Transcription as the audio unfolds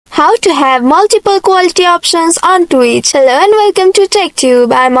How to have multiple quality options on Twitch. Hello and welcome to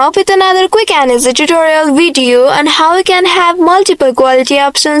TechTube. I'm up with another quick and easy tutorial video on how you can have multiple quality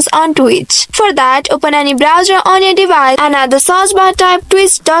options on Twitch. For that, open any browser on your device and at the search bar type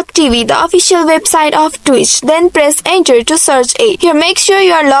twitch.tv, the official website of Twitch. Then press enter to search it. Here make sure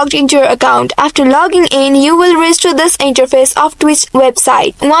you are logged into your account. After logging in, you will reach to this interface of Twitch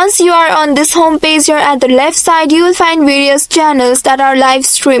website. Once you are on this home page, here at the left side, you will find various channels that are live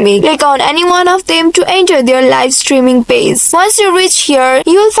streaming. Click on any one of them to enter their live streaming page. Once you reach here,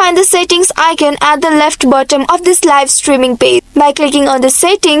 you will find the settings icon at the left bottom of this live streaming page. By clicking on the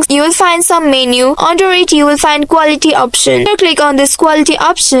settings, you will find some menu. Under it, you will find quality option. After click on this quality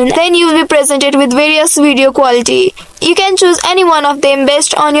option, then you will be presented with various video quality. You can choose any one of them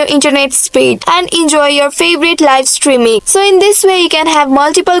based on your internet speed and enjoy your favorite live streaming. So in this way, you can have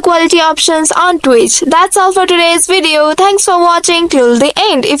multiple quality options on Twitch. That's all for today's video. Thanks for watching till the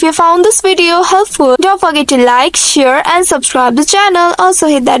end. If you found this video helpful, don't forget to like, share and subscribe the channel. Also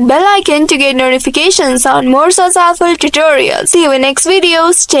hit that bell icon to get notifications on more such helpful tutorials. See you in next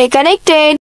video. Stay connected.